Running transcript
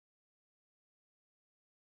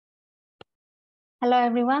Hello,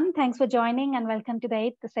 everyone. Thanks for joining and welcome to the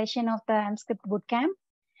 8th session of the AMPscript Bootcamp.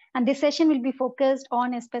 And this session will be focused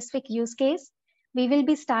on a specific use case. We will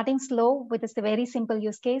be starting slow with a very simple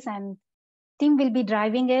use case and Tim will be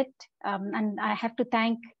driving it. And I have to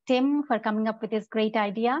thank Tim for coming up with this great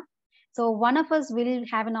idea. So one of us will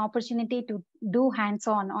have an opportunity to do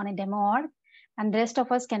hands-on on a demo org and the rest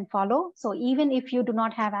of us can follow. So even if you do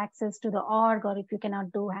not have access to the org or if you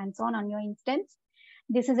cannot do hands-on on your instance,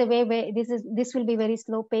 this is a way where this will be very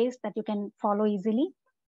slow paced that you can follow easily.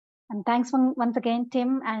 And thanks once again,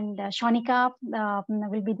 Tim and Shonika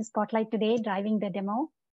will be the spotlight today driving the demo.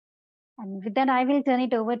 And with that, I will turn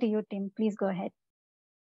it over to you, Tim. Please go ahead.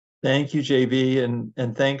 Thank you, JB,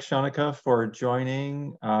 and thanks, Shonika, for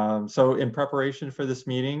joining. So in preparation for this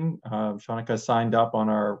meeting, Shonika signed up on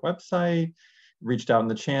our website, reached out in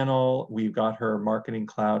the channel. We've got her Marketing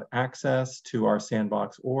Cloud access to our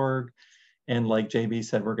sandbox org. And like JB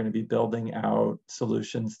said, we're going to be building out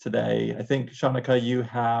solutions today. I think, Shonika, you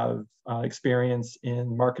have experience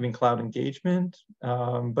in Marketing Cloud engagement,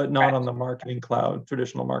 but not on the Marketing Cloud,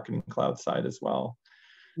 traditional Marketing Cloud side as well.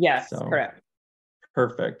 Yes, correct.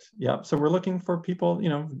 Perfect. Yeah. So we're looking for people,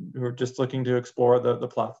 who are just looking to explore the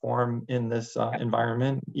platform in this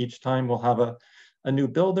environment. Each time we'll have a new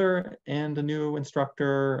builder and a new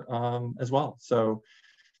instructor as well. So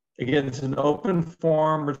again, it's an open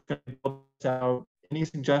forum. We're just going to build out any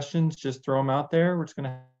suggestions, just throw them out there. We're just going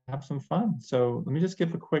to have some fun. So let me just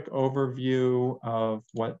give a quick overview of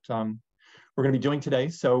what we're going to be doing today.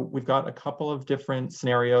 So we've got a couple of different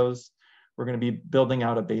scenarios. We're going to be building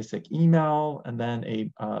out a basic email and then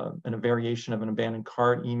a variation of an abandoned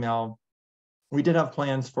cart email. We did have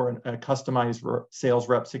plans for a customized sales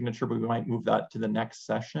rep signature, but we might move that to the next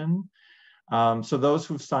session. So those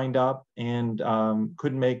who've signed up and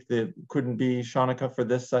couldn't be Shonika for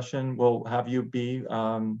this session, we'll have you be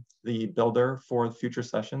the builder for the future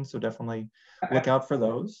sessions. So definitely look out for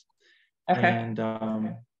those. Okay.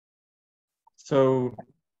 And so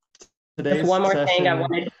today's just one more session, thing I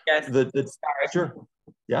wanted to just sorry. Sure.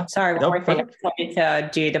 Yeah. Sorry, one more thing I wanted to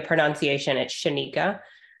do the pronunciation. It's Shonika.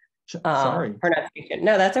 Sorry. Pronunciation.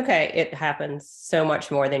 No, that's okay. It happens so much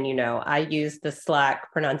more than you know. I use the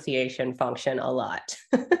Slack pronunciation function a lot.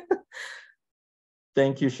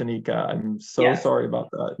 Thank you, Shonika. I'm so sorry about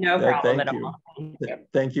that. No problem at all.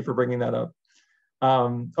 Thank you for bringing that up.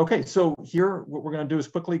 Okay, so here what we're going to do is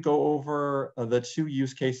quickly go over the two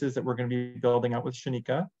use cases that we're going to be building out with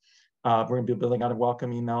Shonika. We're going to be building out a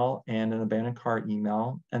welcome email and an abandoned cart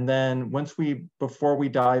email. And then before we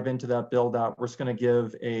dive into that build out, we're just going to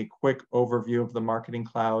give a quick overview of the Marketing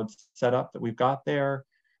Cloud setup that we've got there.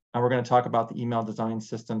 And we're going to talk about the email design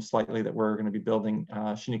system slightly that we're going to be building,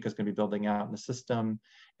 Shanika's going to be building out in the system.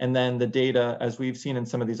 And then the data, as we've seen in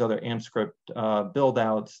some of these other AMPscript build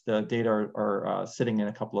outs, the data are sitting in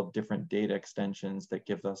a couple of different data extensions that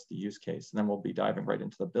give us the use case. And then we'll be diving right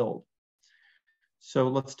into the build. So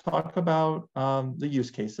let's talk about the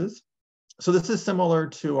use cases. So this is similar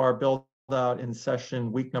to our build out in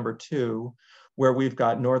session week number 2, where we've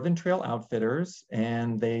got Northern Trail Outfitters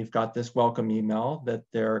and they've got this welcome email that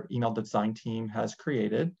their email design team has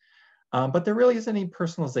created. But there really isn't any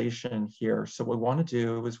personalization here. So what we want to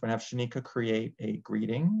do is we're going to have Shonika create a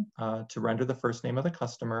greeting to render the first name of the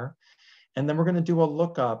customer. And then we're going to do a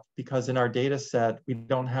lookup because in our data set, we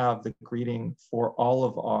don't have the greeting for all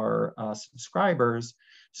of our subscribers.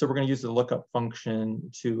 So we're going to use the lookup function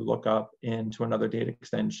to look up into another data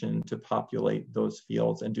extension to populate those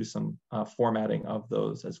fields and do some formatting of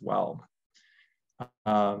those as well.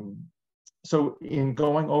 So in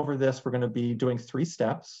going over this, we're going to be doing 3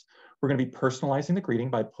 steps. We're going to be personalizing the greeting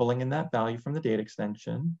by pulling in that value from the data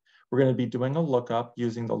extension. We're going to be doing a lookup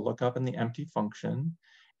using the lookup and the empty function.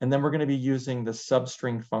 And then we're going to be using the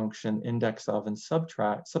substring function index of and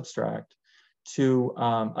subtract to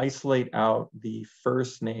isolate out the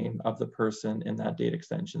first name of the person in that data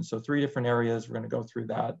extension. So 3 different areas. We're going to go through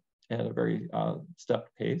that at a very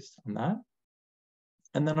stepped pace on that.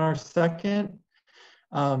 And then our second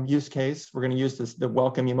use case, we're going to use the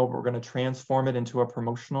welcome email, but we're going to transform it into a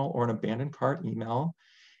promotional or an abandoned cart email.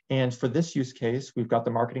 And for this use case, we've got the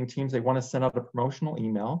marketing teams. They want to send out a promotional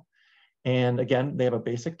email. And again, they have a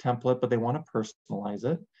basic template, but they want to personalize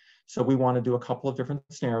it. So we want to do a couple of different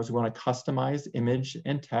scenarios. We want to customize image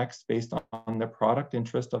and text based on the product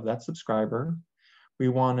interest of that subscriber. We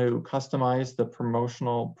want to customize the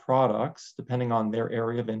promotional products depending on their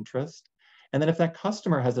area of interest. And then if that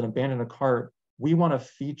customer has an abandoned cart, we want to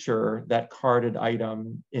feature that carded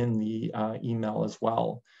item in the email as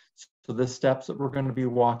well. So the steps that we're going to be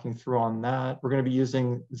walking through on that, we're going to be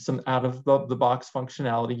using some out of the box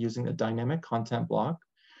functionality using the dynamic content block.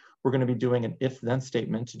 we're going to be doing an if-then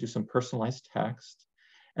statement to do some personalized text.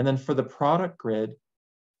 And then for the product grid,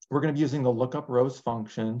 we're going to be using the lookup rows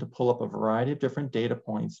function to pull up a variety of different data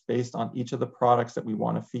points based on each of the products that we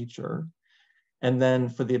want to feature. And then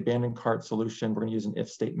for the abandoned cart solution, we're going to use an if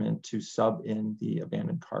statement to sub in the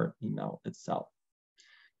abandoned cart email itself.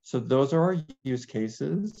 So those are our use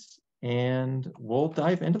cases, and we'll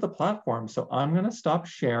dive into the platform. So I'm going to stop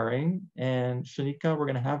sharing, and Shanika, we're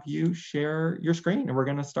going to have you share your screen, and we're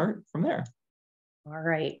going to start from there. All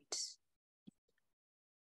right.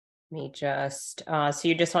 Let me just, so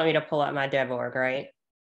you just want me to pull up my dev org, right?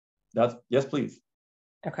 Yes, please.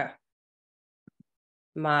 Okay.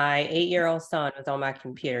 My 8-year-old son was on my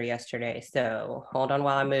computer yesterday, so hold on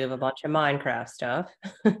while I move a bunch of Minecraft stuff.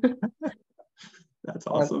 That's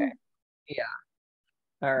awesome. Okay. Yeah.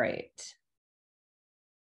 All right.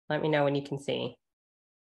 Let me know when you can see.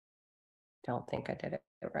 Don't think I did it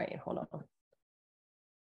right. Hold on.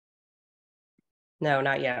 No,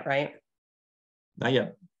 not yet, right? Not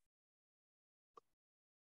yet.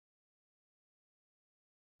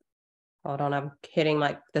 Hold on, I'm hitting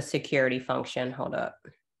like the security function. Hold up.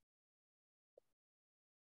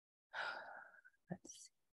 Let's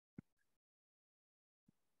see.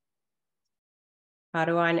 How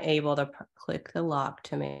do I enable to click the lock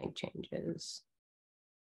to make changes?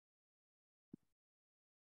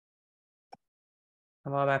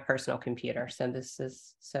 I'm on my personal computer, so this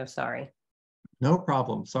is so sorry. No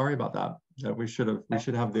problem. Sorry about that. We should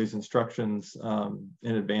have these instructions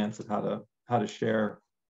in advance of how to share.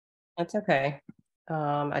 That's okay.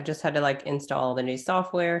 I just had to like install the new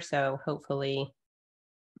software, so hopefully.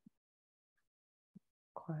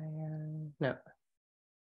 No.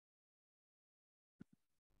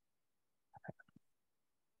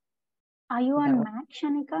 Are you on Mac,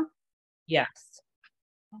 Shanika? Yes.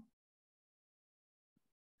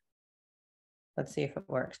 Let's see if it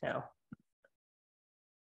works now.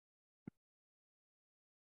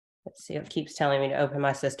 Let's see, it keeps telling me to open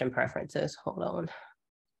my system preferences. Hold on.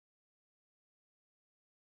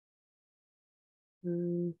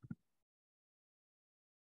 I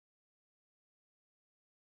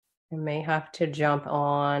may have to jump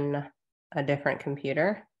on a different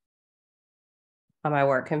computer, on my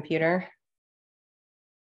work computer.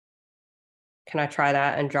 Can I try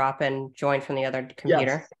that and drop and join from the other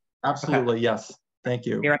computer? Yes, absolutely. Okay. Yes. Thank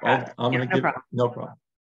you. I'm going to give no problem.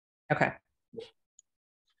 Okay.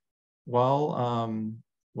 While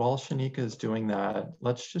Shanika is doing that,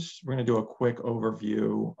 we're going to do a quick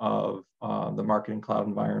overview of the Marketing Cloud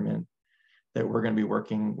environment that we're going to be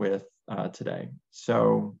working with today.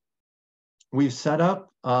 So we've set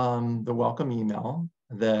up the welcome email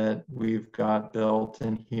that we've got built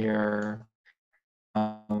in here.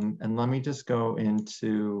 And let me just go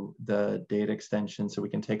into the data extension so we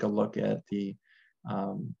can take a look at the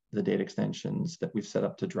data extensions that we've set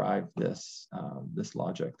up to drive this, this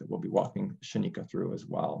logic that we'll be walking Shanika through as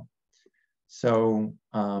well. So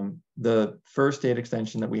the first data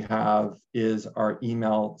extension that we have is our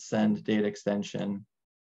email send data extension,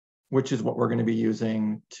 which is what we're going to be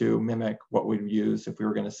using to mimic what we'd use if we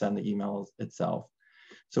were going to send the email itself.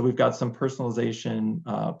 So we've got some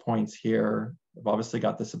personalization points here. We've obviously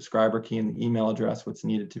got the subscriber key and the email address, what's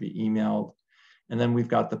needed to be emailed. And then we've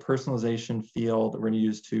got the personalization field that we're going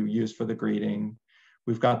to use for the greeting.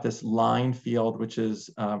 We've got this line field, which is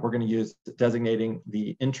we're going to use designating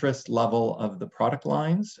the interest level of the product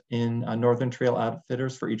lines in Northern Trail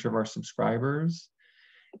Outfitters for each of our subscribers.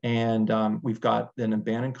 And we've got an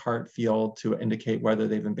abandoned cart field to indicate whether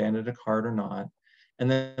they've abandoned a cart or not. And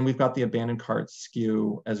then we've got the abandoned cart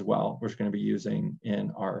SKU as well, which we're going to be using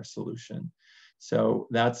in our solution. So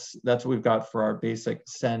that's what we've got for our basic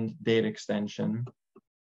send data extension.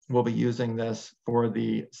 We'll be using this for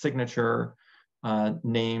the signature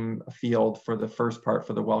name field for the first part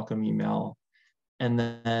for the welcome email. And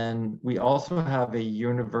then we also have a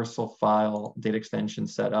universal file data extension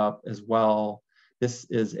set up as well. This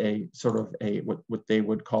is a sort of what they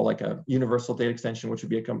would call like a universal data extension, which would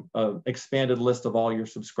be an expanded list of all your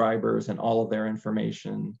subscribers and all of their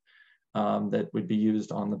information that would be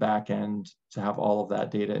used on the back end to have all of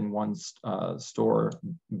that data in one store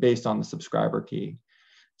based on the subscriber key.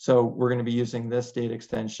 So we're going to be using this data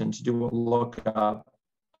extension to do a lookup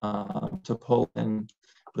to pull in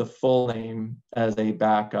the full name as a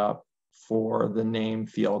backup for the name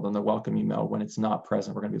field on the welcome email. When it's not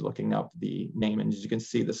present, we're going to be looking up the name. And as you can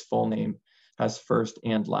see, this full name has first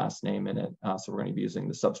and last name in it. So we're going to be using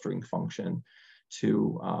the substring function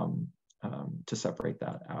to separate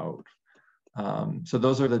that out. So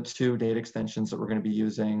those are the two data extensions that we're going to be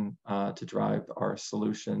using to drive our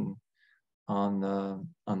solution our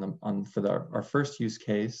first use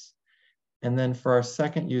case. And then for our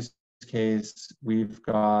second use case, we've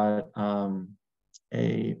got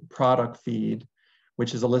a product feed,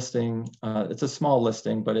 which is a listing. It's a small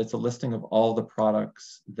listing, but it's a listing of all the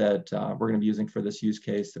products that we're going to be using for this use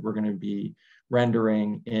case that we're going to be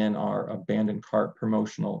rendering in our abandoned cart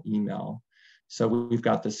promotional email. So we've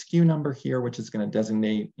got the SKU number here, which is going to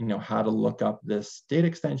designate, how to look up this data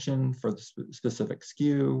extension for the specific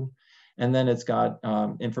SKU. And then it's got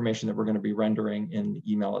information that we're going to be rendering in the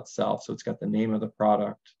email itself. So it's got the name of the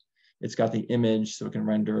product. It's got the image, so it can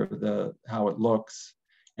render how it looks.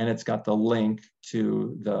 And it's got the link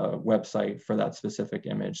to the website for that specific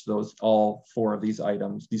image. All four of these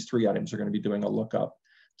three items are going to be doing a lookup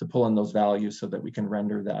to pull in those values so that we can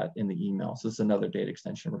render that in the email. So this is another data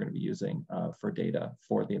extension we're going to be using for data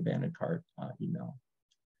for the abandoned cart email.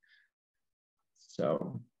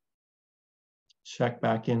 So check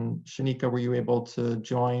back in. Shanika, were you able to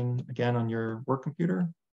join again on your work computer?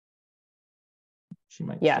 She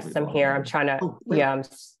might. Yes, I'm here. I'm trying to,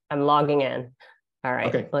 I'm logging in. All right,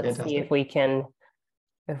 okay, let's fantastic. see if we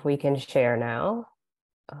can share now.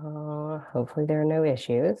 Hopefully there are no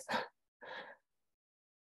issues.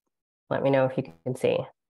 Let me know if you can see.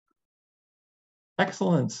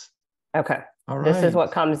 Excellent. Okay. All right. This is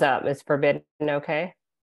what comes up. Is forbidden okay?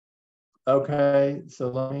 Okay, so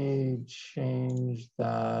let me change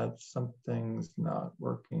that. Something's not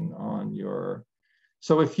working on your.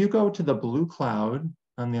 So if you go to the blue cloud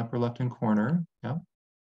on the upper left-hand corner, yeah.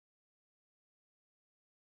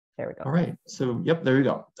 There we go. All right, so yep, there you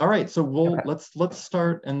go. All right, so Okay. let's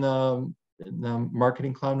start in the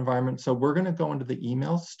marketing cloud environment. So we're going to go into the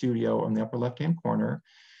email studio on the upper left-hand corner,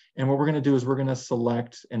 and what we're going to do is we're going to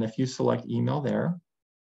select, and if you select email there,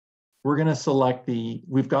 we're going to select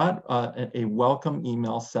we've got a welcome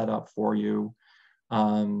email set up for you,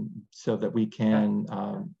 so that we can,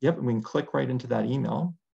 we can click right into that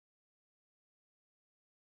email.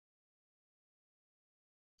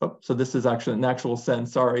 Oh, so this is actually an actual send,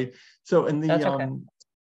 sorry. So in the, That's okay.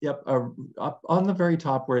 up on the very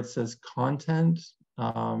top where it says content,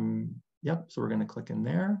 so we're going to click in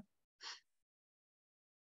there.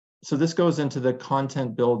 So this goes into the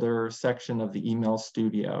content builder section of the email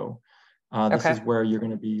studio. This is where you're going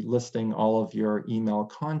to be listing all of your email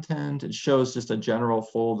content. It shows just a general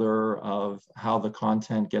folder of how the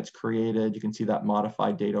content gets created. You can see that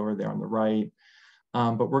modified data over there on the right.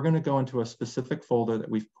 But we're going to go into a specific folder that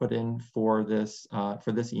we've put in for this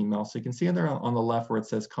email. So you can see in there on the left where it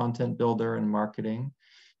says content builder and marketing.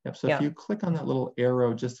 So if you click on that little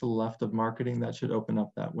arrow just to the left of marketing, that should open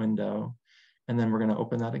up that window. And then we're going to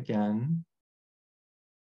open that again.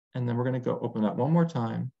 And then we're going to go open that one more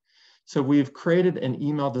time. So we've created an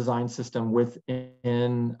email design system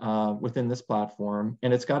within this platform,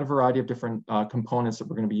 and it's got a variety of different components that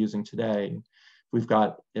we're going to be using today. We've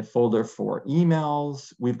got a folder for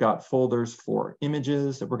emails. We've got folders for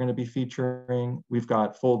images that we're going to be featuring. We've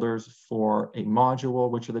got folders for a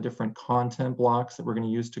module, which are the different content blocks that we're going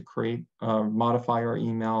to use to create, modify our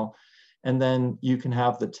email. And then you can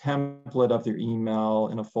have the template of your email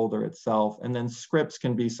in a folder itself. And then scripts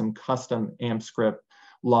can be some custom AMPscript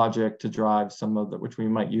logic to drive some of which we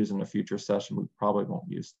might use in a future session. We probably won't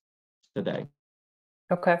use today.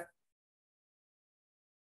 Okay.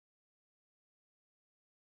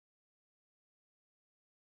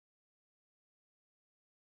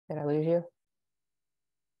 Did I lose you?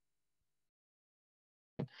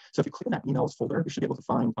 So if you click on that emails folder, you should be able to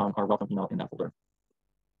find our welcome email in that folder.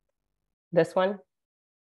 This one?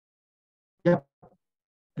 Yep.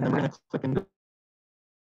 And then we're going to click into.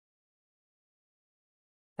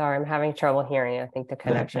 Sorry, I'm having trouble hearing you. I think the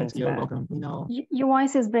connection's bad. Welcome email. Your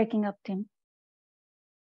voice is breaking up, Tim.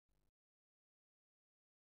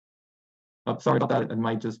 Oh, sorry about that. It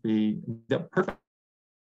might just be perfect.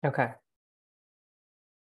 Okay.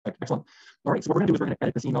 Excellent. All right, so what we're going to do is we're going to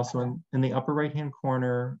edit this email. So in the upper right-hand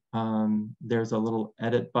corner, there's a little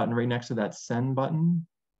edit button right next to that send button.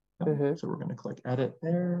 So we're going to click edit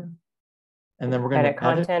there. And then we're going to edit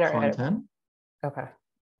content. Okay.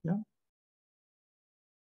 Yeah.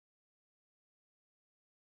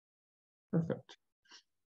 Perfect.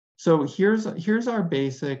 So here's our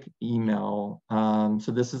basic email.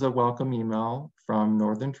 So this is a welcome email from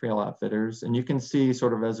Northern Trail Outfitters. And you can see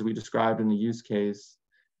sort of as we described in the use case,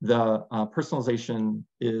 the personalization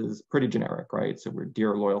is pretty generic, right? So we're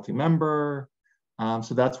dear loyalty member.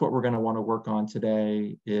 So that's what we're going to want to work on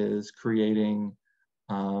today, is creating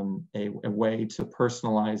a way to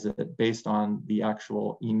personalize it based on the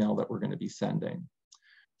actual email that we're going to be sending.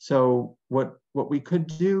 So what we could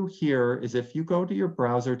do here is if you go to your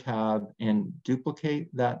browser tab and duplicate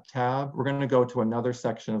that tab, we're going to go to another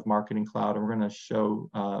section of Marketing Cloud, and we're going to show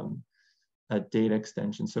a data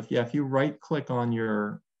extension. So if you right click on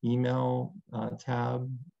your email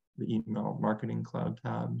tab, the email Marketing Cloud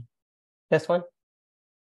tab. This one?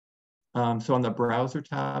 So on the browser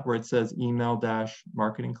tab where it says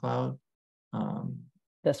email-marketing cloud.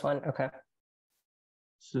 This one, okay.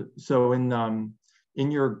 So in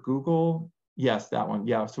your Google, yes, that one,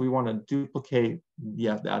 yeah. So we want to duplicate,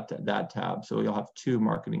 yeah, that tab. So you'll have two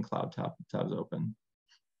Marketing Cloud tabs open.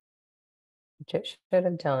 Which it should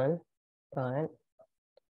have done, but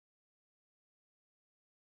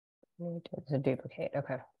it's a duplicate,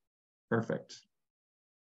 okay. Perfect.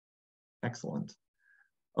 Excellent.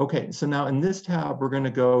 Okay, so now in this tab, we're going to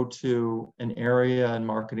go to an area in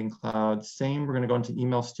Marketing Cloud. Same, we're going to go into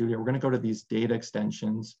Email Studio. We're going to go to these data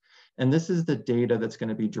extensions. And this is the data that's going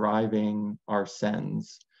to be driving our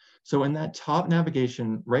sends. So in that top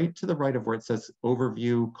navigation, right to the right of where it says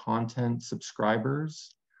Overview, Content,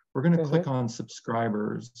 Subscribers, we're going to click on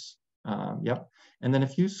Subscribers. Yep. And then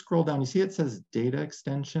if you scroll down, you see it says Data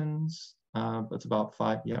Extensions. It's about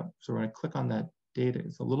 5. Yep. So we're going to click on that data.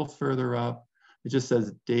 It's a little further up. It just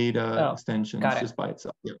says data extensions just by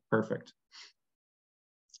itself. Yeah, perfect.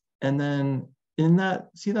 And then in that,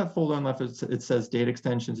 see that folder on the left, it says data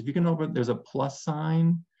extensions. If you can open, there's a plus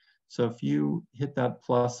sign. So if you hit that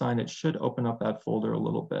plus sign, it should open up that folder a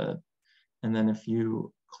little bit. And then if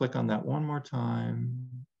you click on that one more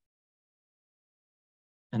time,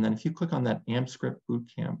 and then if you click on that AMPscript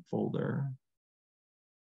Bootcamp folder,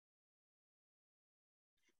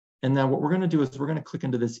 and then what we're going to do is we're going to click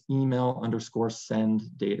into this email_send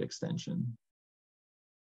data extension.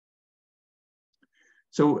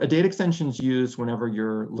 So a data extension is used whenever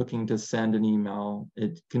you're looking to send an email.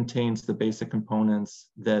 It contains the basic components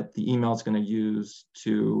that the email is going to use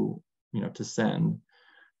to send.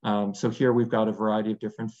 So here we've got a variety of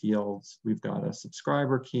different fields. We've got a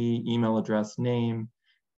subscriber key, email address, name.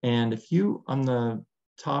 And if you, on the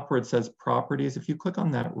top where it says properties, if you click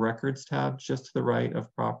on that records tab just to the right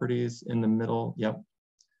of properties in the middle, yep,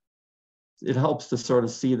 it helps to sort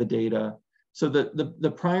of see the data. So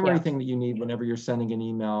the primary thing that you need whenever you're sending an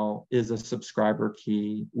email is a subscriber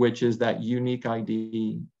key, which is that unique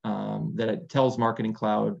ID that it tells Marketing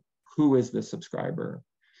Cloud who is the subscriber.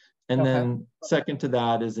 And then second to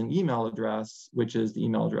that is an email address, which is the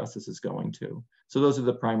email address this is going to. So those are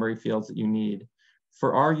the primary fields that you need.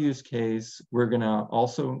 For our use case, we're going to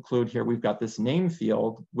also include here, we've got this name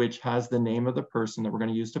field, which has the name of the person that we're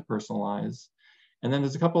going to use to personalize. And then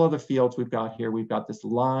there's a couple other fields we've got here. We've got this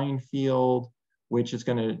line field, which is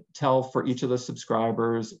going to tell for each of the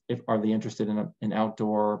subscribers if are they interested in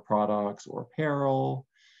outdoor products or apparel.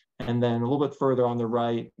 And then a little bit further on the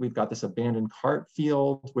right, we've got this abandoned cart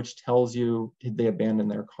field, which tells you did they abandon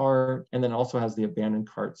their cart, and then also has the abandoned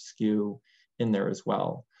cart SKU in there as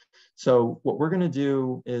well. So what we're going to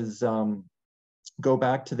do is go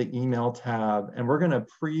back to the email tab, and we're going to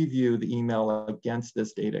preview the email against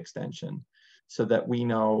this data extension so that we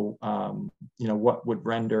know, what would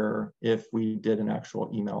render if we did an actual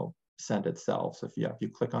email send itself. So if you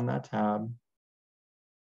click on that tab,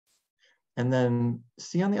 and then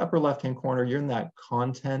see on the upper left-hand corner, you're in that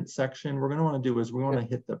content section. What we're going to want to do is we want to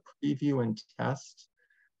hit the preview and test.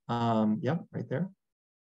 Yep, right there.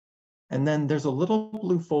 And then there's a little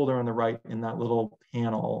blue folder on the right in that little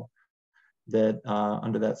panel that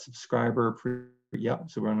under that subscriber.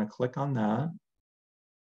 Yep, so we're going to click on that.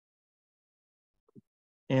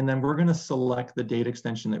 And then we're going to select the data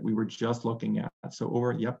extension that we were just looking at. So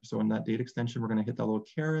so in that data extension, we're going to hit that little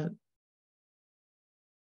caret.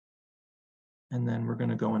 And then we're going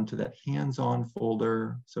to go into that hands-on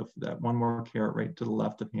folder. So for that one more caret right to the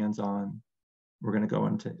left of hands-on, we're going to go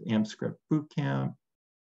into AMPscript Bootcamp.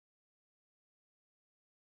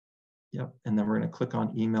 Yep, and then we're going to click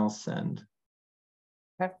on email send.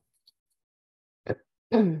 Okay.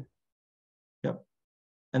 Yep.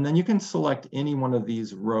 And then you can select any one of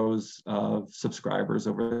these rows of subscribers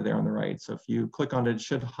over there on the right. So if you click on it, it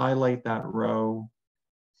should highlight that row.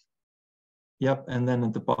 Yep, and then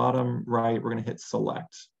at the bottom right, we're going to hit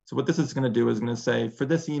select. So what this is going to do is going to say, for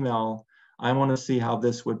this email, I want to see how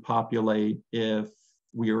this would populate if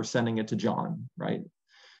we were sending it to John, right?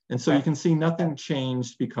 And so you can see nothing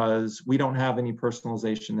changed because we don't have any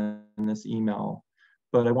personalization in this email.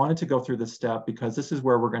 But I wanted to go through this step because this is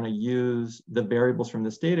where we're going to use the variables from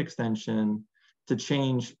this data extension to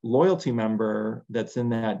change loyalty member that's in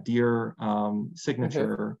that Dear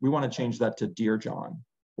signature. We want to change that to Dear John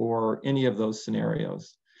or any of those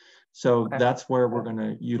scenarios. So that's where we're going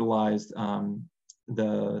to utilize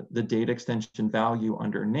the data extension value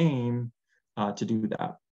under name to do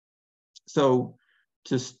that. So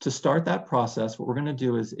to start that process, what we're going to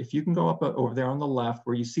do is, if you can go up over there on the left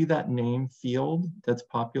where you see that name field that's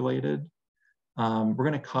populated, we're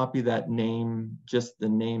going to copy that name, just the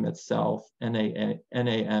name itself,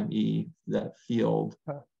 N-A-M-E, that field.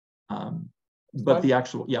 But the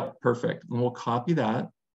actual, yeah, perfect. And we'll copy that.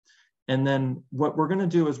 And then what we're going to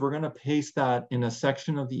do is we're going to paste that in a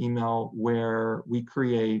section of the email where we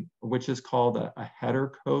create, which is called a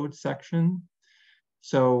header code section.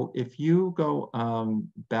 So if you go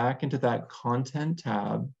back into that content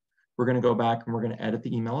tab, we're going to go back and we're going to edit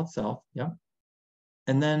the email itself. Yeah.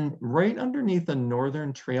 And then right underneath the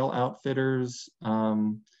Northern Trail Outfitters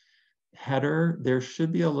header, there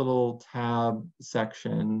should be a little tab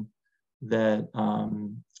section that,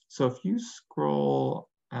 so if you scroll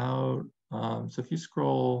out, so if you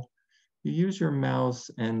scroll, you use your mouse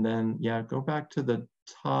and then, yeah, go back to the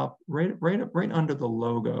top, right under the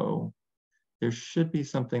logo. There should be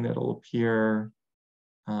something that'll appear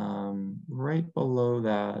right below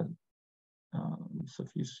that. So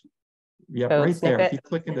if you, yep, code right snippet. there, if you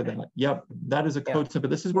click into that, yep, that is a code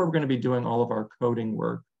snippet. This is where we're going to be doing all of our coding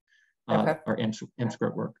work, our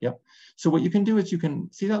AMPscript work, yep. So what you can do is you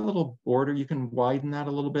can see that little border, you can widen that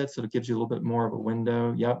a little bit so it gives you a little bit more of a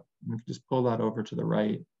window, yep. You can just pull that over to the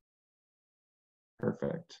right.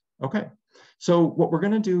 Perfect, okay. So what we're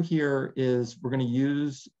going to do here is we're going to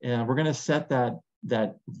use, we're going to set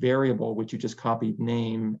that variable, which you just copied,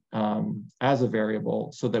 name, as a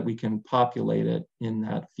variable so that we can populate it in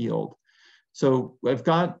that field. So I've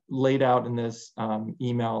got laid out in this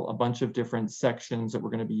email a bunch of different sections that we're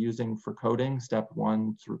going to be using for coding, step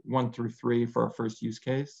 1 through 3 for our first use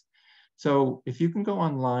case. So if you can go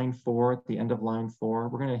on line 4, at the end of line 4,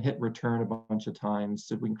 we're going to hit return a bunch of times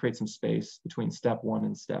so we can create some space between step 1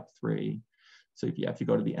 and step 3. So if you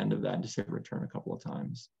go to the end of that, just hit return a couple of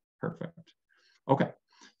times. Perfect. Okay.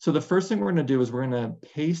 So the first thing we're going to do is we're going to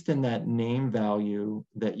paste in that name value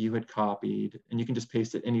that you had copied, and you can just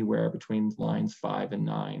paste it anywhere between lines 5 and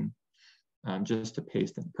 9, just to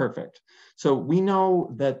paste in. Perfect. So we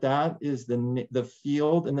know that that is the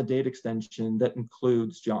field in the data extension that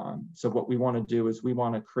includes John. So what we want to do is we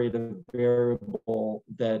want to create a variable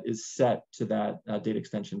that is set to that data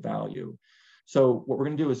extension value. So what we're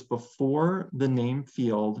going to do is before the name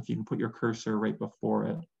field, if you can put your cursor right before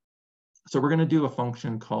it. So we're going to do a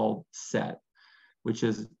function called set, which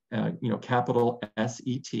is capital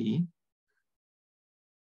S-E-T.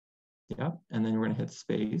 Yeah, and then we're going to hit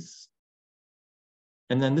space.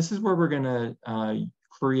 And then this is where we're going to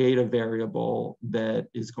create a variable that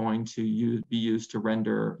is going to be used to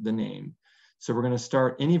render the name. So we're going to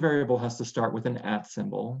start, any variable has to start with an @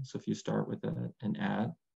 symbol. So if you start with an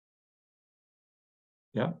 @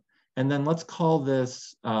 yeah. And then let's call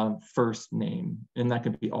this first name, and that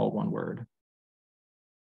could be all one word.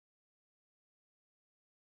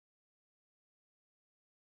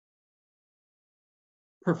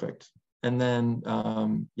 Perfect. And then,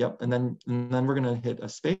 yep, and then we're going to hit a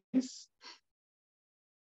space.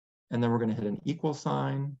 And then we're going to hit an equal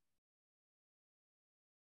sign.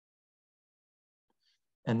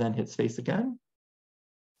 And then hit space again.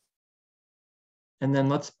 And then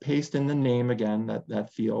let's paste in the name again,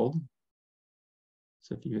 that field.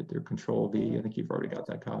 So if you hit their Control V, I think you've already got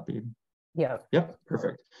that copied. Yeah. Yep,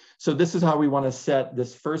 perfect. So this is how we want to set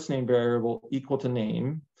this first name variable equal to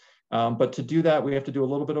name. But to do that, we have to do a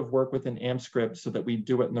little bit of work within AMPscript so that we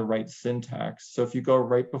do it in the right syntax. So if you go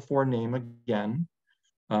right before name again,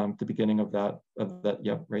 the beginning of that,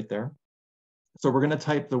 yep, right there. So we're going to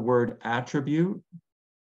type the word attribute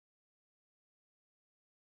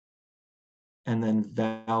and then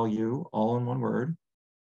value all in one word.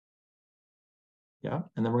 Yeah,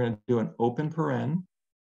 and then we're going to do an open paren.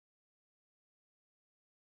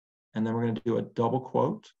 And then we're going to do a double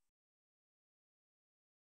quote.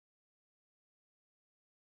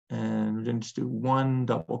 And we're going to just do one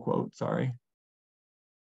double quote, sorry.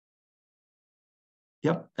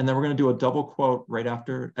 Yep, and then we're going to do a double quote right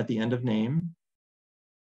after, at the end of name.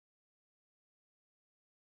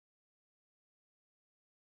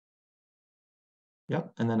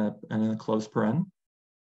 Yep, and then a close paren.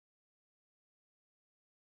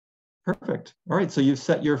 Perfect. All right, so you've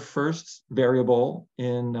set your first variable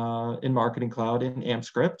in Marketing Cloud in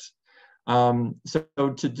AMPscript. So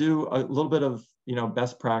to do a little bit of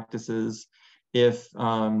best practices, if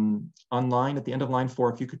online at the end of line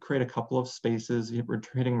 4, if you could create a couple of spaces,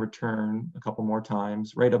 hitting return a couple more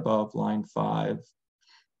times right above line 5.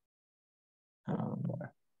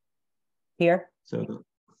 Here. So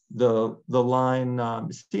the line,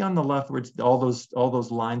 see on the left where it's all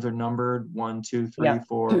those lines are numbered, 1, 2, 3, Yeah.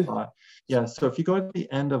 4, 5. Yeah, so if you go at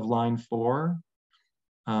the end of line 4,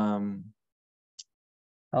 end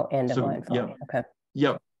of line 4. Yeah. Okay.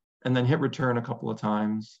 Yep. And then hit return a couple of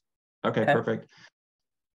times. Okay, perfect.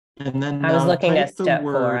 And then I was looking at the step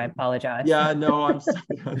word, 4. I apologize. Yeah, no, I'm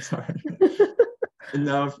sorry. I'm sorry. And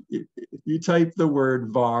now if you type the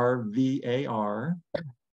word var, V-A-R,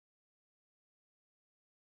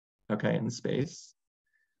 okay, in space.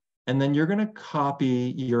 And then you're going to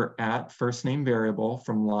copy your @ first name variable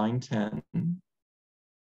from line 10.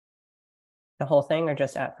 The whole thing or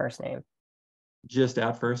just @ first name? Just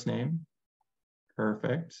 @ first name.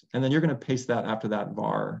 Perfect. And then you're going to paste that after that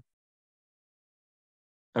var.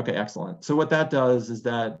 Okay, excellent. So what that does is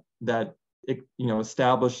that it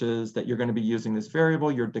establishes that you're going to be using this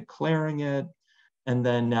variable, you're declaring it, and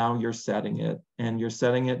then now you're setting it. And you're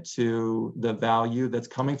setting it to the value that's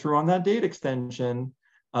coming through on that date extension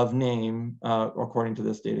of name according to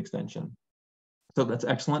this date extension. So that's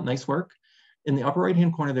excellent, nice work. In the upper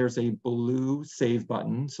right-hand corner, there's a blue save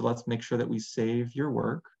button. So let's make sure that we save your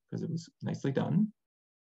work because it was nicely done.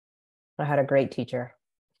 I had a great teacher.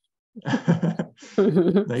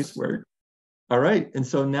 Nice work. All right, and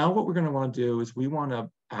so now what we're going to want to do is we want to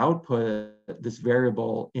output this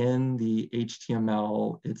variable in the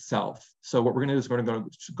HTML itself. So what we're going to do is we're going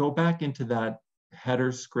to go back into that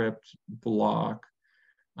header script block,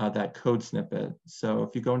 that code snippet. So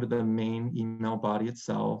if you go into the main email body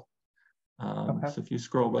itself, so if you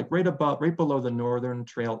scroll like right below the northern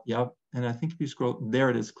trail, yep, and I think if you scroll, there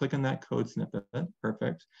it is, click on that code snippet,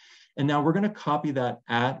 perfect. And now we're going to copy that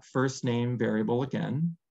 @ first name variable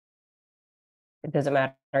again. It doesn't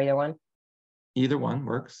matter, either one? Either one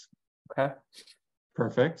works. Okay.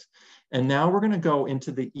 Perfect. And now we're going to go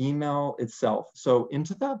into the email itself. So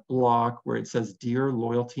into that block where it says Dear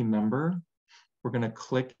Loyalty Member, we're going to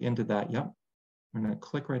click into that. Yep. We're going to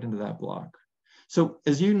click right into that block. So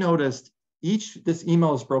as you noticed, this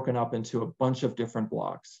email is broken up into a bunch of different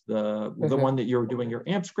blocks. The one that you're doing your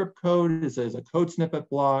AMPscript code is a code snippet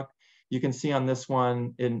block. You can see on this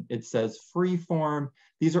one, it says free form.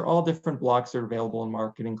 These are all different blocks that are available in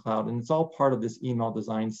Marketing Cloud, and it's all part of this email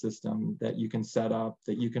design system that you can set up,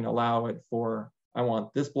 that you can allow it for, I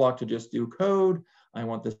want this block to just do code. I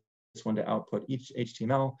want this one to output each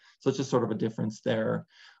HTML. So it's just sort of a difference there.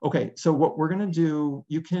 Okay, so what we're going to do,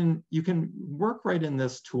 you can work right in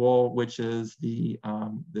this tool, which is the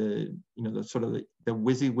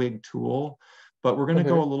WYSIWYG tool. But we're going to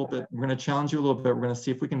go a little bit, we're going to challenge you a little bit. We're going to see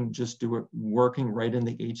if we can just do it working right in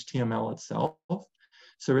the HTML itself.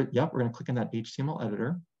 So yep, we're going to click on that HTML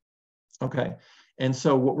editor. Okay, and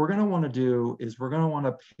so what we're going to want to do is we're going to want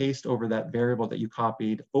to paste over that variable that you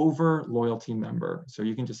copied over loyalty member. So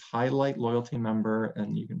you can just highlight loyalty member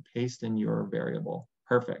and you can paste in your variable.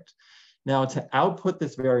 Perfect. Now to output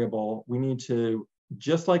this variable, we need to,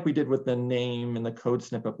 just like we did with the name and the code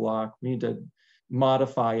snippet block, we need to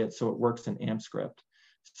modify it so it works in AMPscript.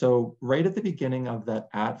 So right at the beginning of that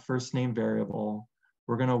 @ first name variable,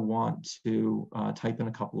 we're going to want to type in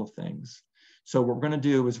a couple of things. So what we're going to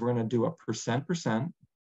do is we're going to do a %%.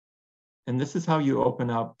 And this is how you open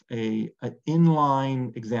up an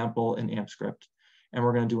inline example in AMPscript. And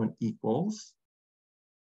we're going to do an equals.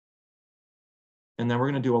 And then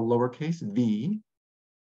we're going to do a lowercase v.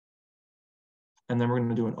 And then we're going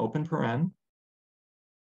to do an open paren.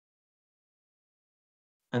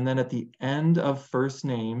 And then at the end of first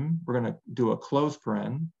name, we're going to do a close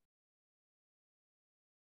paren.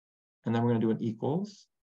 And then we're going to do an equals.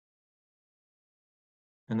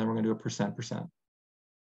 And then we're going to do a %%.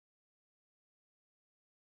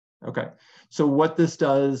 Okay, so what this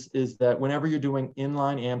does is that whenever you're doing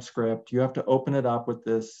inline AMPscript, you have to open it up with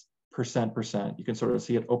this %%. You can sort of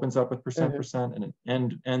see it opens up with %% and it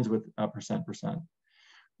ends with a %%.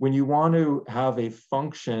 When you want to have a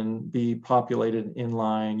function be populated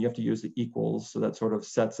inline, you have to use the equals. So that sort of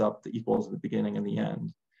sets up the equals at the beginning and the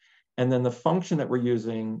end. And then the function that we're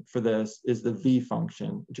using for this is the v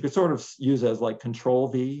function, which you could sort of use as like control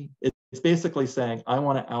v. It's basically saying, I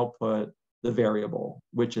want to output the variable,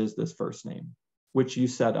 which is this first name, which you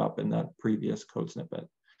set up in that previous code snippet.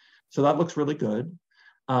 So that looks really good.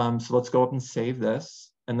 So let's go up and save this.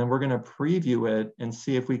 And then we're going to preview it and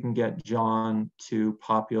see if we can get John to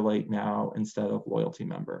populate now instead of loyalty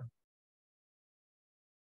member.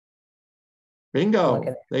 Bingo,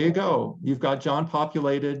 there you go. You've got John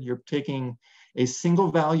populated. You're taking a single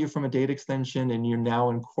value from a date extension and you're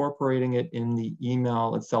now incorporating it in the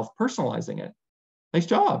email itself, personalizing it. Nice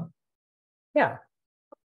job. Yeah.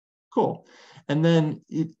 Cool. And then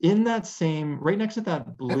in that same, right next to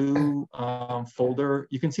that blue folder,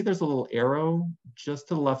 you can see there's a little arrow just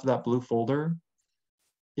to the left of that blue folder.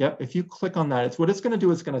 Yep, if you click on that, what it's going to do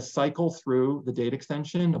is going to cycle through the date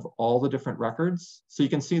extension of all the different records. So you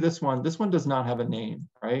can see this one does not have a name,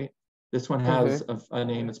 right? This one has a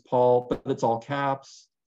name, it's Paul, but it's all caps.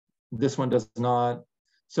 This one does not.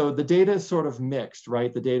 So the data is sort of mixed,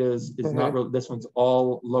 right? The data is not really, this one's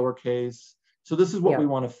all lowercase. So this is what we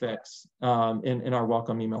want to fix in our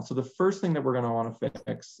welcome email. So the first thing that we're going to want to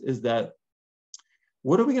fix is that,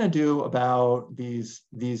 what are we going to do about these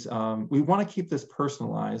we want to keep this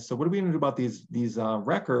personalized. So what are we going to do about these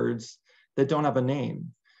records that don't have a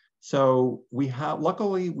name? So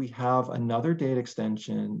luckily we have another date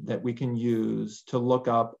extension that we can use to look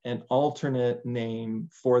up an alternate name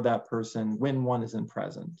for that person when one isn't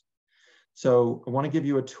present. So I want to give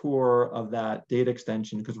you a tour of that date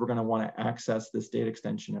extension because we're going to want to access this date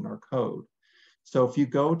extension in our code. So if you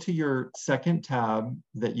go to your second tab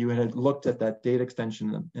that you had looked at that date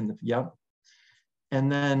extension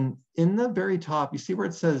and then in the very top, you see where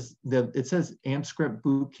it says AMPscript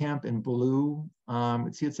Bootcamp in blue.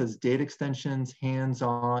 It says date extensions,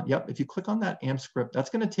 hands-on. Yep, if you click on that AMPscript, that's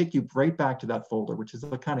going to take you right back to that folder, which is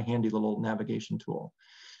a kind of handy little navigation tool.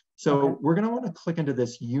 So we're going to want to click into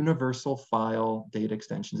this universal file date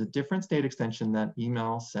extension. It's a different date extension than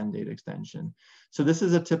email send date extension. So this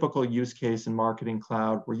is a typical use case in Marketing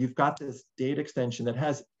Cloud where you've got this date extension that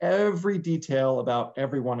has every detail about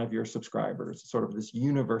every one of your subscribers, sort of this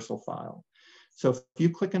universal file. So if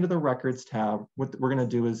you click into the records tab, what we're going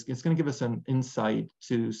to do is it's going to give us an insight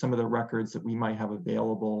to some of the records that we might have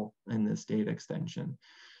available in this date extension.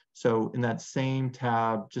 So in that same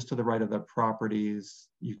tab, just to the right of the properties,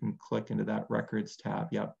 you can click into that records tab.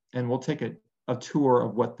 Yep. And we'll take a tour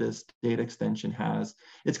of what this date extension has.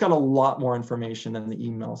 It's got a lot more information than the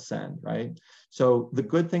email send, right? So the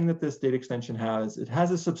good thing that this date extension has, it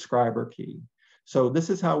has a subscriber key. So this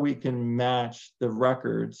is how we can match the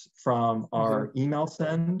records from our email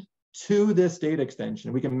send to this date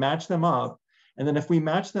extension. We can match them up. And then if we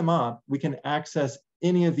match them up, we can access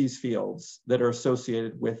any of these fields that are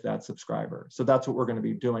associated with that subscriber. So that's what we're going to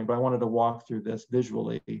be doing. But I wanted to walk through this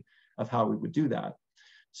visually of how we would do that.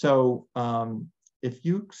 So if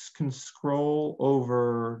you can scroll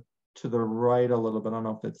over to the right a little bit, I don't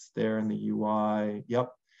know if it's there in the UI. Yep.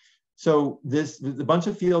 So the bunch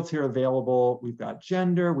of fields here available. We've got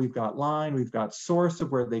gender, we've got line, we've got source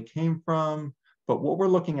of where they came from. But what we're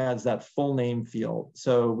looking at is that full name field.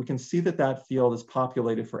 So we can see that that field is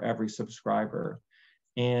populated for every subscriber.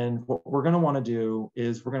 And what we're going to want to do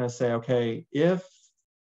is we're going to say, okay, if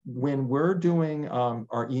when we're doing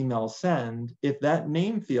our email send, if that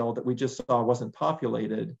name field that we just saw wasn't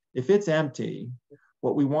populated, if it's empty,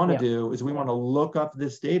 what we want to do is we want to look up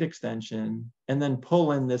this date extension and then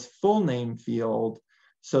pull in this full name field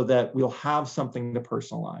so that we'll have something to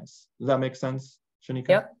personalize. Does that make sense, Shanika?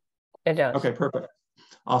 Yep, it does. Okay, perfect.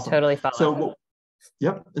 Awesome. Totally follow. So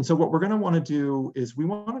yep. And so what we're going to want to do is we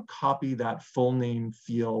want to copy that full name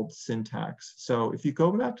field syntax. So if you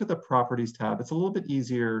go back to the properties tab, it's a little bit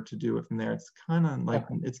easier to do it from there. It's kind of like,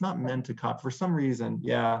 it's not meant to copy for some reason.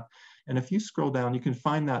 Yeah. And if you scroll down, you can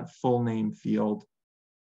find that full name field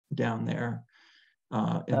down there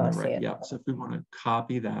in the right. Yeah. So if we want to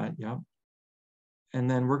copy that, yeah. And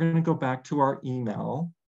then we're going to go back to our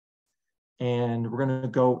email. And we're going to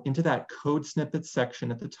go into that code snippet section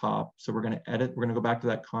at the top. So we're going to edit, we're going to go back to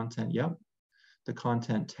that content, yep, the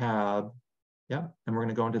content tab, yep, and we're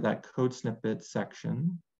going to go into that code snippet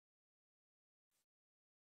section.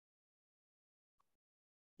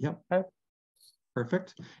 Yep,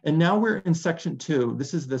 perfect. And now we're in section 2.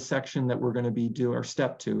 This is the section that we're going to be doing, or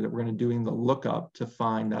step 2, that we're going to be doing the lookup to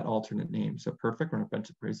find that alternate name. So perfect, we're going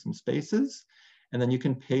to put some spaces, and then you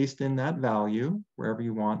can paste in that value wherever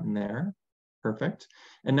you want in there. Perfect.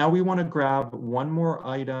 And now we want to grab one more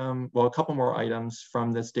item, well, a couple more items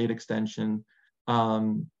from this date extension.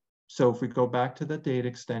 So if we go back to the date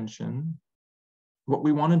extension, what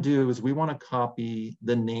we want to do is we want to copy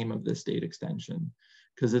the name of this date extension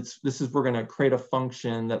because we're going to create a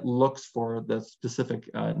function that looks for the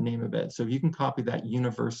specific name of it. So if you can copy that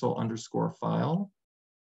universal underscore file.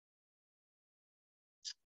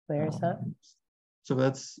 Where is that? So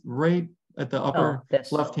that's right at the upper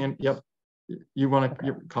left hand. Yep. You want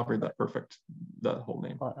to copy that, perfect, the whole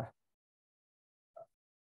name.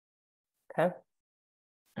 Okay.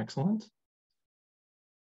 Excellent.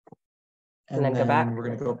 And then go back. We're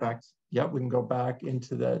going to go back. Yep, we can go back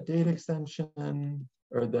into the date extension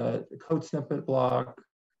or the code snippet block.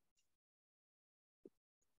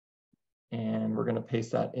 And we're going to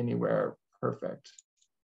paste that anywhere. Perfect.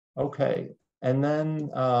 Okay. And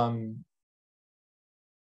then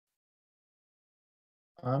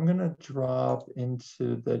I'm gonna drop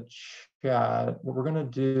into the chat. What we're gonna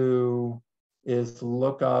do is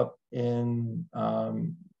look up in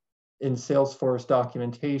Salesforce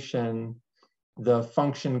documentation, the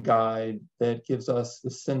function guide that gives us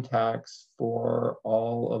the syntax for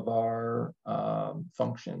all of our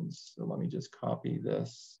functions. So let me just copy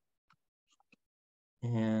this.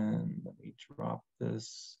 And let me drop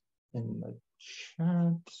this in the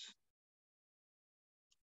chat.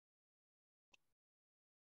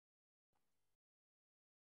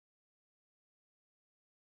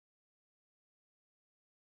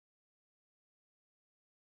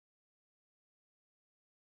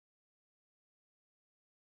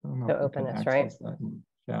 So open this, right? That in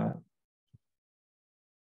chat.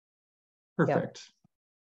 Perfect. Yep.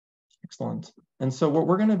 Excellent. And so what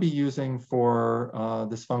we're going to be using for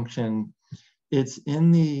this function, it's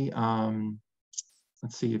in the,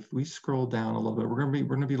 let's see, if we scroll down a little bit, we're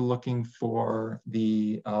going to be looking for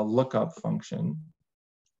the lookup function.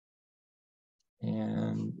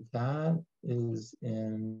 And that is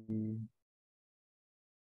in,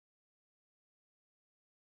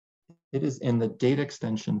 it is in the data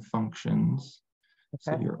extension functions.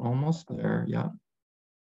 Okay. So you're almost there, yeah.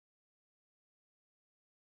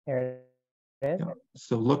 There it is. Yeah.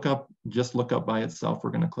 So lookup, just lookup by itself,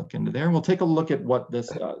 we're going to click into there and we'll take a look at what this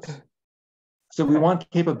does. So we want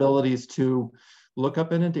capabilities to look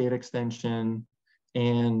up in a data extension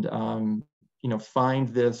and you know, find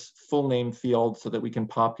this full name field so that we can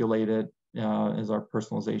populate it as our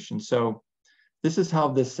personalization. So this is how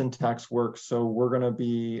this syntax works. So we're going to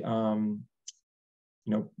be, you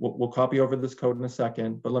know, we'll copy over this code in a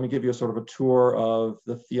second, but let me give you a sort of a tour of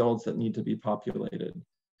the fields that need to be populated.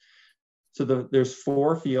 So there's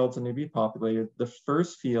 4 fields that need to be populated. The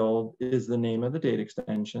first field is the name of the data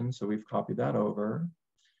extension. So we've copied that over.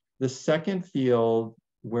 The second field,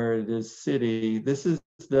 where it is city, this is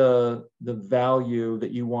the value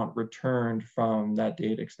that you want returned from that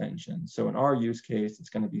data extension. So in our use case, it's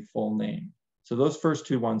going to be full name. So those first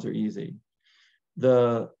 2 ones are easy.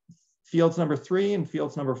 The fields number 3 and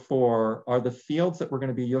fields number 4 are the fields that we're going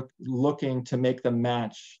to be looking to make the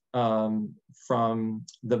match from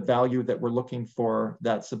the value that we're looking for,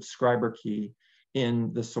 that subscriber key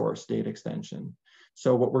in the source data extension.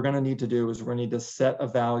 So what we're going to need to do is we're going to need to set a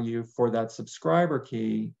value for that subscriber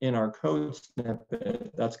key in our code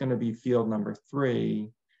snippet. That's going to be field number 3.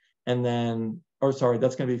 And then, or sorry,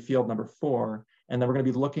 that's going to be field number 4. And then we're going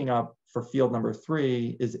to be looking up for field number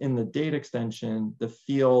 3 is in the data extension, the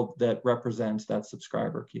field that represents that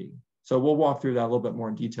subscriber key. So we'll walk through that a little bit more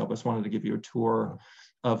in detail, but I just wanted to give you a tour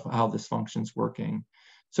of how this function's working.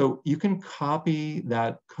 So you can copy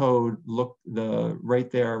that code, look right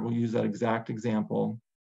there, we'll use that exact example.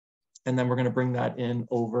 And then we're going to bring that in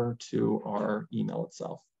over to our email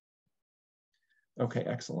itself. Okay,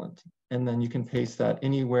 excellent. And then you can paste that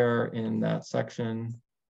anywhere in that section.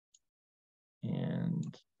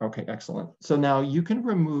 And okay, excellent. So now you can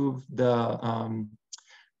remove the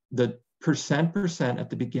percent at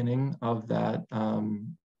the beginning of that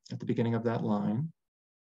line.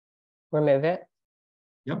 Remove it.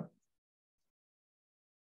 Yep.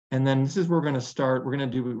 And then this is where we're going to start. We're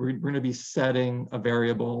going to be setting a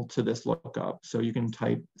variable to this lookup. So you can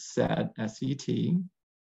type set, S-E-T.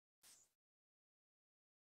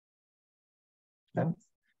 Yep.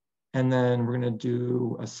 And then we're going to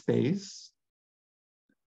do a space.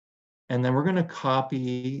 And then we're going to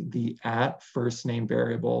copy the @first name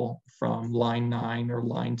variable from line 9 or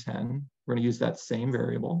line 10. We're going to use that same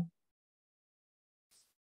variable.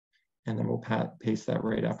 And then we'll paste that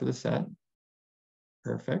right after the set.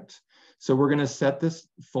 Perfect. So we're going to set this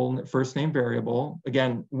full first name variable.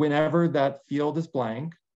 Again, whenever that field is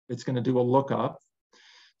blank, it's going to do a lookup.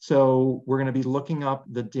 So we're going to be looking up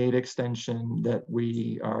the data extension that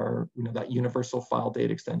we are, you know, that universal file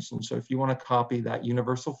data extension. So if you want to copy that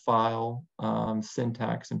universal file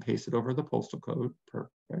syntax and paste it over the postal code,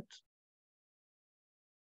 perfect.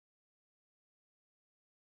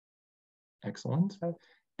 Excellent.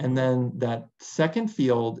 And then that second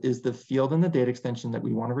field is the field in the data extension that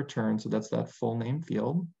we want to return. So that's that full name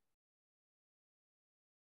field.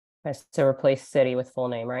 So replace city with full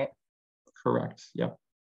name, right? Correct. Yep.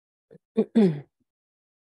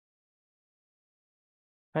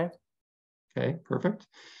 Okay, perfect.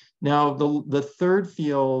 Now the third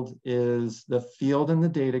field is the field in the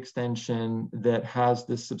data extension that has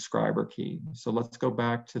this subscriber key. So let's go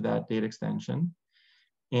back to that data extension.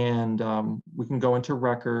 And we can go into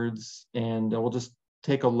records and we'll just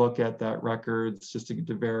take a look at that records just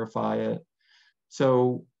to verify it.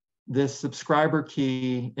 So this subscriber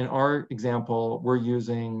key, in our example, we're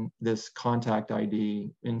using this contact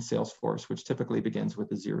ID in Salesforce, which typically begins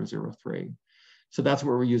with a 003. So that's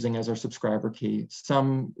what we're using as our subscriber key.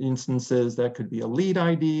 Some instances that could be a lead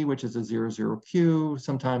ID, which is a 00Q.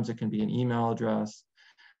 Sometimes it can be an email address.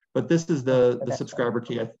 But this is the subscriber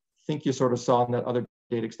key. I think you sort of saw in that other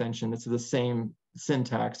data extension. It's the same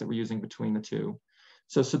syntax that we're using between the two.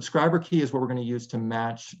 So subscriber key is what we're going to use to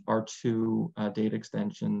match our two data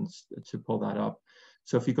extensions to pull that up.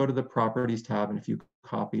 So if you go to the properties tab and if you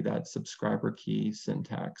copy that subscriber key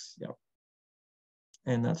syntax, yep.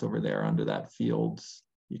 And that's over there under that fields,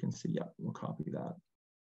 you can see, yep, we'll copy that.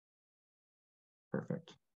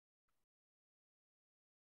 Perfect.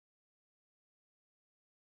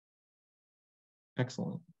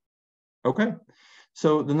 Excellent. Okay,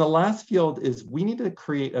 so then the last field is we need to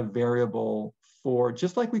create a variable for,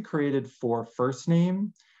 just like we created for first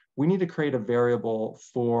name, we need to create a variable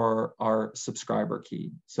for our subscriber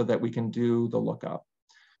key so that we can do the lookup.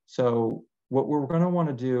 So what we're going to want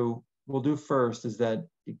to do, we'll do first is that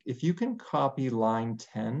if you can copy line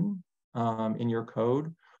 10 in your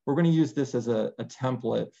code, we're going to use this as a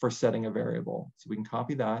template for setting a variable. So we can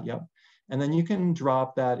copy that, yep. And then you can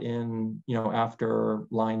drop that in, you know, after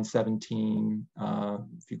line 17,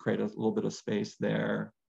 if you create a little bit of space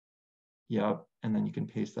there. Yep, and then you can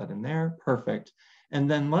paste that in there, perfect. And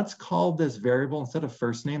then let's call this variable, instead of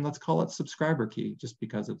first name, let's call it subscriber key, just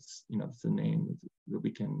because it's, you know, it's a name that we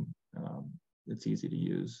can, it's easy to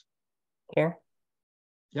use. Here?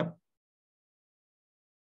 Yep.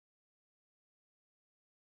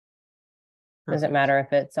 Does it matter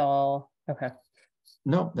if it's all, okay.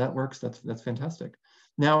 No, that works, that's fantastic.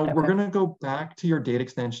 Now we're going to go back to your data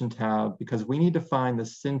extension tab because we need to find the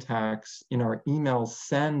syntax in our email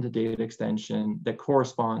send data extension that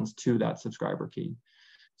corresponds to that subscriber key.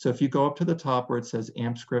 So if you go up to the top where it says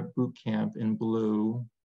AMPscript Bootcamp in blue,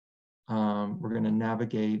 we're going to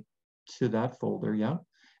navigate to that folder, yeah.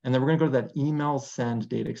 And then we're going to go to that email send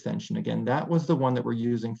data extension. Again, that was the one that we're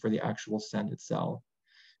using for the actual send itself.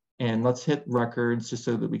 And let's hit records just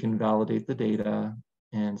so that we can validate the data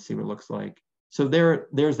and see what it looks like. So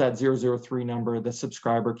there's that 003 number, the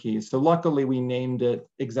subscriber key. So luckily we named it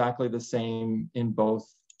exactly the same in both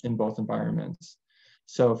environments.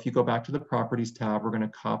 So if you go back to the properties tab, we're going to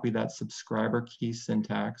copy that subscriber key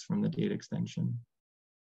syntax from the data extension.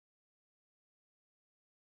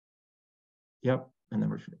 Yep, and then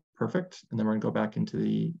we're perfect. And then we're going to go back into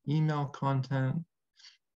the email content.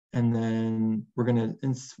 And then we're going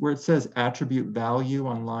to, where it says attribute value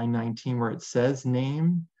on line 19, where it says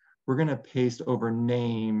name, we're going to paste over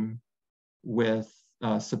name with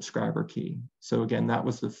subscriber key. So again, that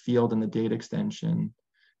was the field in the data extension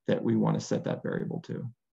that we want to set that variable to.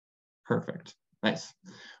 Perfect. Nice.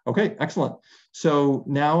 Okay, excellent. So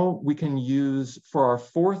now we can use, for our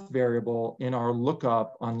fourth variable in our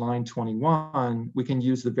lookup on line 21, we can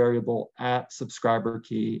use the variable at subscriber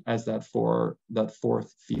key as that for that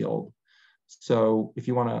fourth field. So if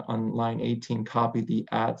you want to, on line 18, copy the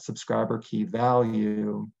at subscriber key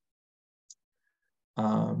value.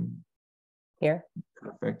 Here.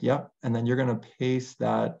 Perfect, yep. And then you're going to paste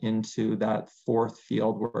that into that fourth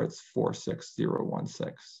field where it's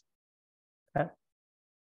 46016. Okay.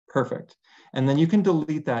 Perfect. And then you can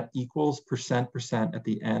delete that equals % at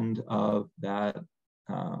the end of that.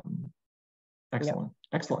 Excellent,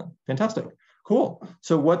 yep. Excellent, fantastic, cool.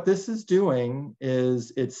 So what this is doing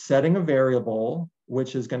is it's setting a variable,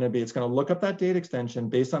 which is going to be, it's going to look up that data extension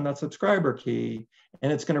based on that subscriber key,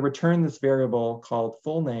 and it's going to return this variable called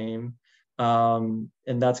full name, and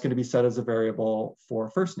that's going to be set as a variable for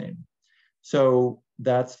first name. So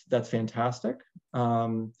that's fantastic.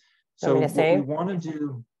 So what we want to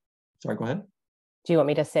do, sorry, go ahead. Do you want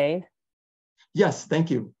me to save? Yes, thank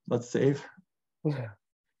you. Let's save.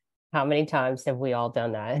 How many times have we all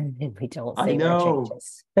done that and we don't save I know. our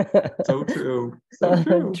changes? So true. So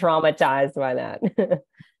true. Traumatized by that.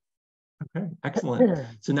 Okay, excellent.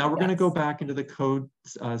 So now we're going to go back into the code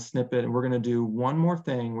snippet, and we're going to do one more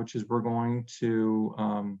thing, which is we're going to,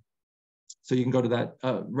 so you can go to that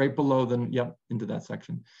right below the, yep, into that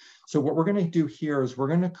section. So what we're going to do here is we're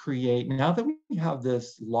going to create, now that we have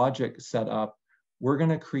this logic set up, we're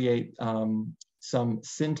going to create some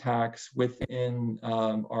syntax within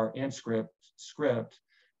our AMPscript script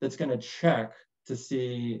that's going to check to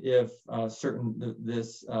see if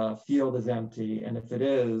this field is empty. And if it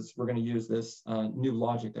is, we're going to use this new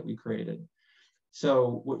logic that we created.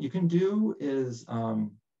 So what you can do is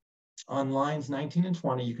on lines 19 and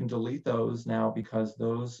 20, you can delete those now because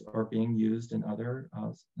those are being used in other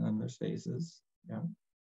spaces. Yeah.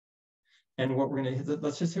 And what we're going to,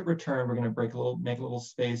 let's just hit return. We're going to make a little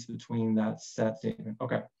space between that set statement.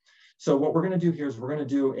 Okay. So what we're going to do here is we're going to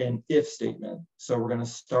do an if statement. So we're going to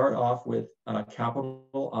start off with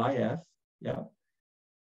capital IF. Yeah.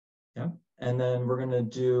 Yeah. And then we're going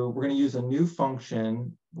to use a new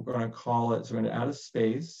function. We're going to call it, so we're going to add a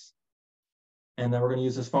space. And then we're going to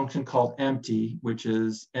use this function called empty, which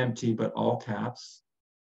is empty, but all caps.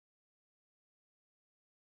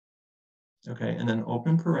 Okay. And then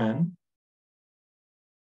open paren.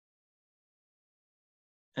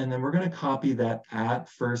 And then we're going to copy that at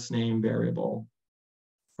first name variable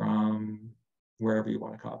from wherever you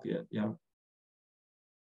want to copy it. Yeah.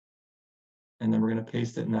 And then we're going to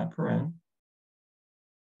paste it in that paren.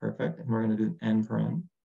 Perfect. And we're going to do end paren.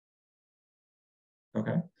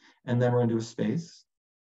 Okay. And then we're going to do a space.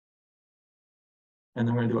 And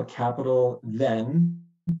then we're going to do a capital then,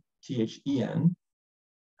 THEN.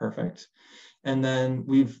 Perfect. And then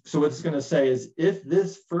so what it's going to say is if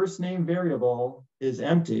this first name variable is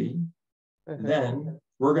empty, then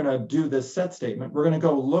we're going to do this set statement. We're going to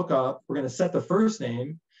go look up, we're going to set the first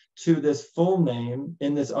name to this full name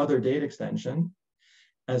in this other date extension.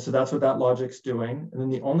 And so that's what that logic's doing. And then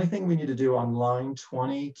the only thing we need to do on line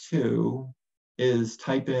 22 is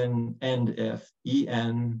type in end if,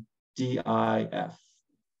 ENDIF.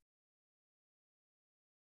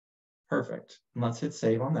 Perfect. And let's hit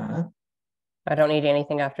save on that. I don't need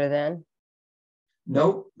anything after then.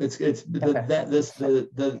 Nope. It's Okay.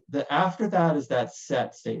 the after that is that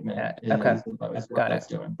set statement. Okay. Is what that's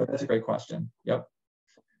doing. But that's a great question. Yep.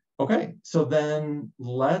 Okay. So then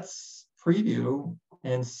let's preview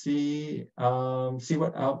and see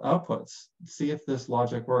what outputs. See if this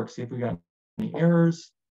logic works. See if we got any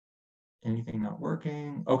errors. Anything not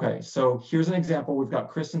working? Okay, so here's an example. We've got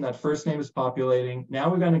Kristen, that first name is populating.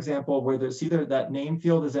 Now we've got an example where there's either that name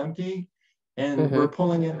field is empty and we're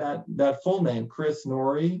pulling in that full name, Chris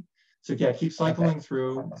Nori. So yeah, keep cycling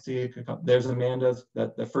through. See, there's Amanda's,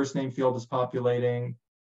 that the first name field is populating.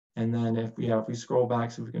 And then if we scroll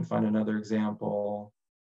back, see if we can find another example.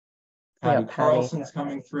 Patty Carlson's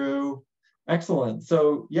coming through. Excellent.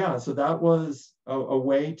 So yeah, so that was a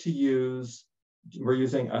way to use. We're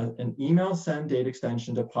using an email send date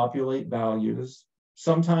extension to populate values.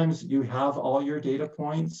 Sometimes you have all your data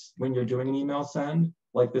points when you're doing an email send,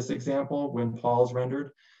 like this example when Paul's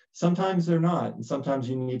rendered. Sometimes they're not. And sometimes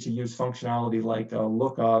you need to use functionality like a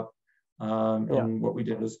lookup. And what we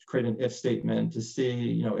did was create an if statement to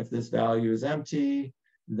see, if this value is empty,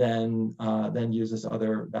 then use this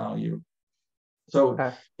other value.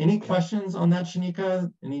 So any questions on that,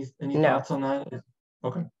 Shanika? Any thoughts on that?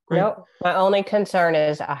 Okay, great. Nope. My only concern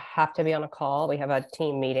is I have to be on a call. We have a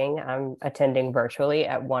team meeting. I'm attending virtually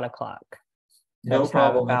at 1 o'clock. No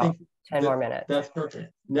problem. I think 10 more minutes. That's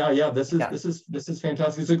perfect. No, yeah, this is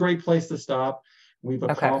fantastic. It's a great place to stop. We've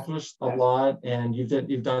accomplished a lot, and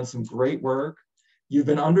you've done some great work. You've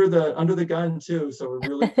been under the gun too, so we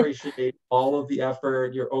really appreciate all of the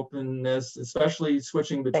effort, your openness, especially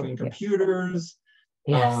switching between computers.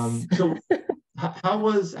 Yes. So how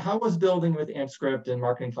was building with AMPscript and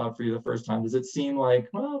Marketing Cloud for you the first time? Does it seem like,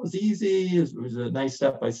 well, it was easy? Was it a nice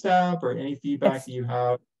step-by-step, or any feedback that you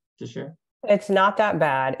have to share? It's not that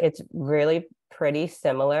bad. It's really pretty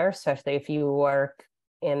similar, especially if you work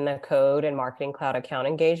in the code and Marketing Cloud account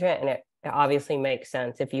engagement. And it obviously makes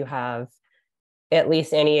sense if you have at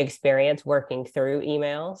least any experience working through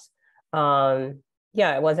emails.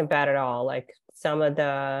 Yeah, it wasn't bad at all. Like some of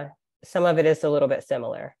it is a little bit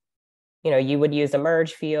similar. You would use a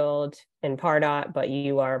merge field in Pardot, but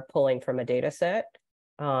you are pulling from a data set.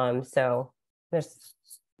 So it's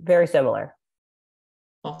very similar.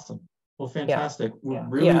 Awesome. Well, fantastic. We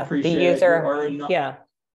really appreciate the user, it.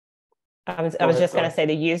 I was just going to say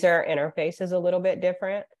the user interface is a little bit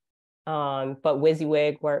different, but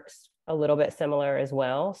WYSIWYG works a little bit similar as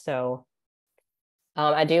well. So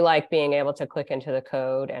I do like being able to click into the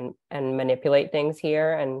code and manipulate things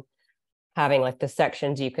here, and having like the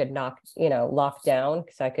sections you could lock down,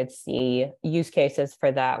 because I could see use cases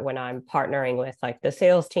for that when I'm partnering with like the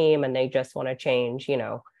sales team and they just want to change,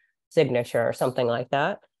 signature or something like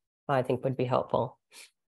that. I think would be helpful.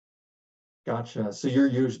 Gotcha. So your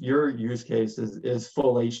use case is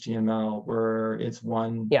full HTML where it's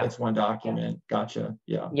one document. Gotcha.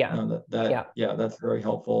 Yeah. No, that's very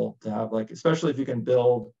helpful to have, like, especially if you can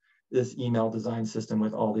build this email design system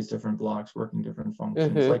with all these different blocks working different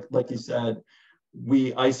functions. Like you said,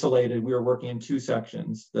 we were working in two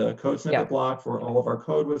sections: the code snippet block where all of our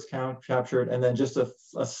code was captured, and then just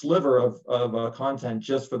a sliver of content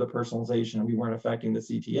just for the personalization. We weren't affecting the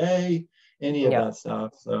CTA, any of that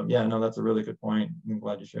stuff. So yeah, no, that's a really good point. I'm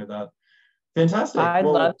glad you shared that. Fantastic. I'd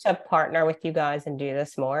well, love to partner with you guys and do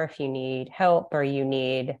this more if you need help or you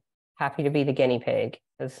need, happy to be the guinea pig.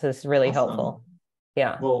 This is really awesome. helpful.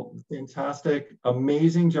 Yeah. Well, fantastic.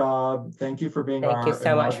 Amazing job. Thank you for being Thank you our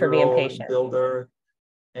so much for being inaugural patient. builder.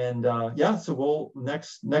 And yeah, so we'll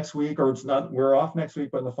next week, or it's not, we're off next week,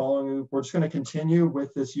 but in the following week, we're just going to continue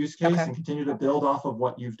with this use case and continue to build off of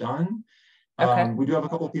what you've done. We do have a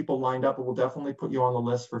couple of people lined up, but we'll definitely put you on the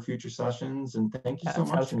list for future sessions. And thank you so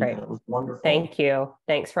much, Shanika. That was wonderful. Thank you.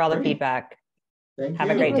 Thanks for all the feedback. Have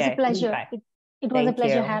a great day. It was a pleasure. Bye. It was a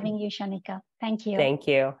pleasure having you, Shanika. Thank you. Thank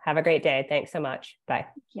you. Have a great day. Thanks so much. Bye.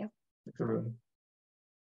 Thank you.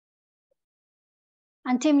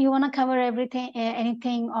 And Tim, you want to cover everything,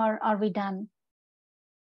 anything, or are we done?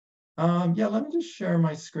 Yeah, let me just share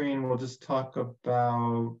my screen. We'll just talk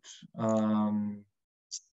about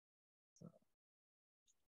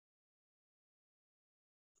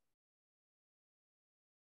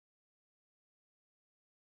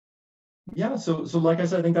yeah, so like I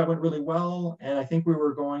said, I think that went really well. And I think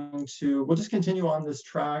we'll just continue on this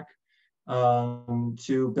track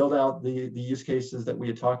to build out the use cases that we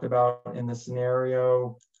had talked about in this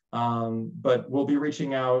scenario. But we'll be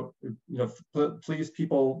reaching out, please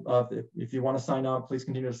people, if you want to sign up, please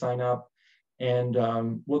continue to sign up. And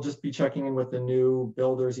we'll just be checking in with the new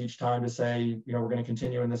builders each time to say, we're going to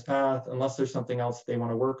continue in this path, unless there's something else they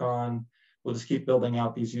want to work on. We'll just keep building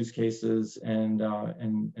out these use cases and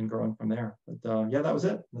growing from there. But yeah, that was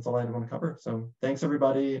it. That's all I want to cover. So thanks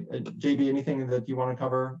everybody. JB, anything that you want to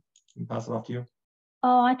cover? I'll pass it off to you.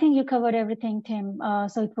 Oh, I think you covered everything, Tim.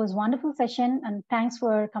 So it was a wonderful session, and thanks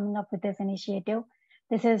for coming up with this initiative.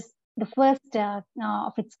 This is the first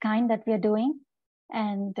of its kind that we are doing.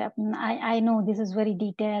 And I know this is very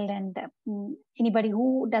detailed, and anybody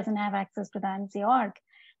who doesn't have access to the AMPsy org,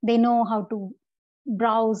 they know how to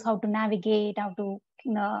browse, how to navigate, how to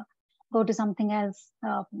go to something else.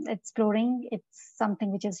 Exploring, it's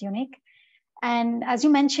something which is unique. And as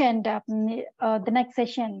you mentioned, the next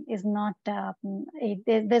session is not,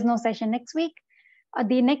 there's no session next week.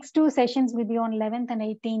 The next two sessions will be on 11th and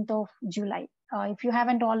 18th of July. If you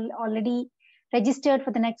haven't already registered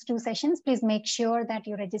for the next two sessions, please make sure that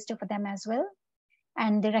you register for them as well.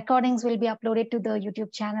 And the recordings will be uploaded to the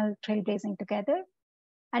YouTube channel Trailblazing Together.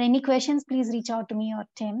 And any questions, please reach out to me or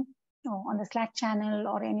Tim on the Slack channel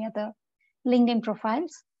or any other LinkedIn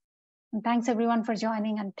profiles. And thanks everyone for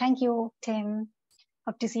joining. And thank you, Tim.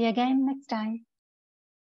 Hope to see you again next time.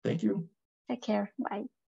 Thank you. Take care. Bye.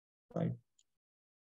 Bye.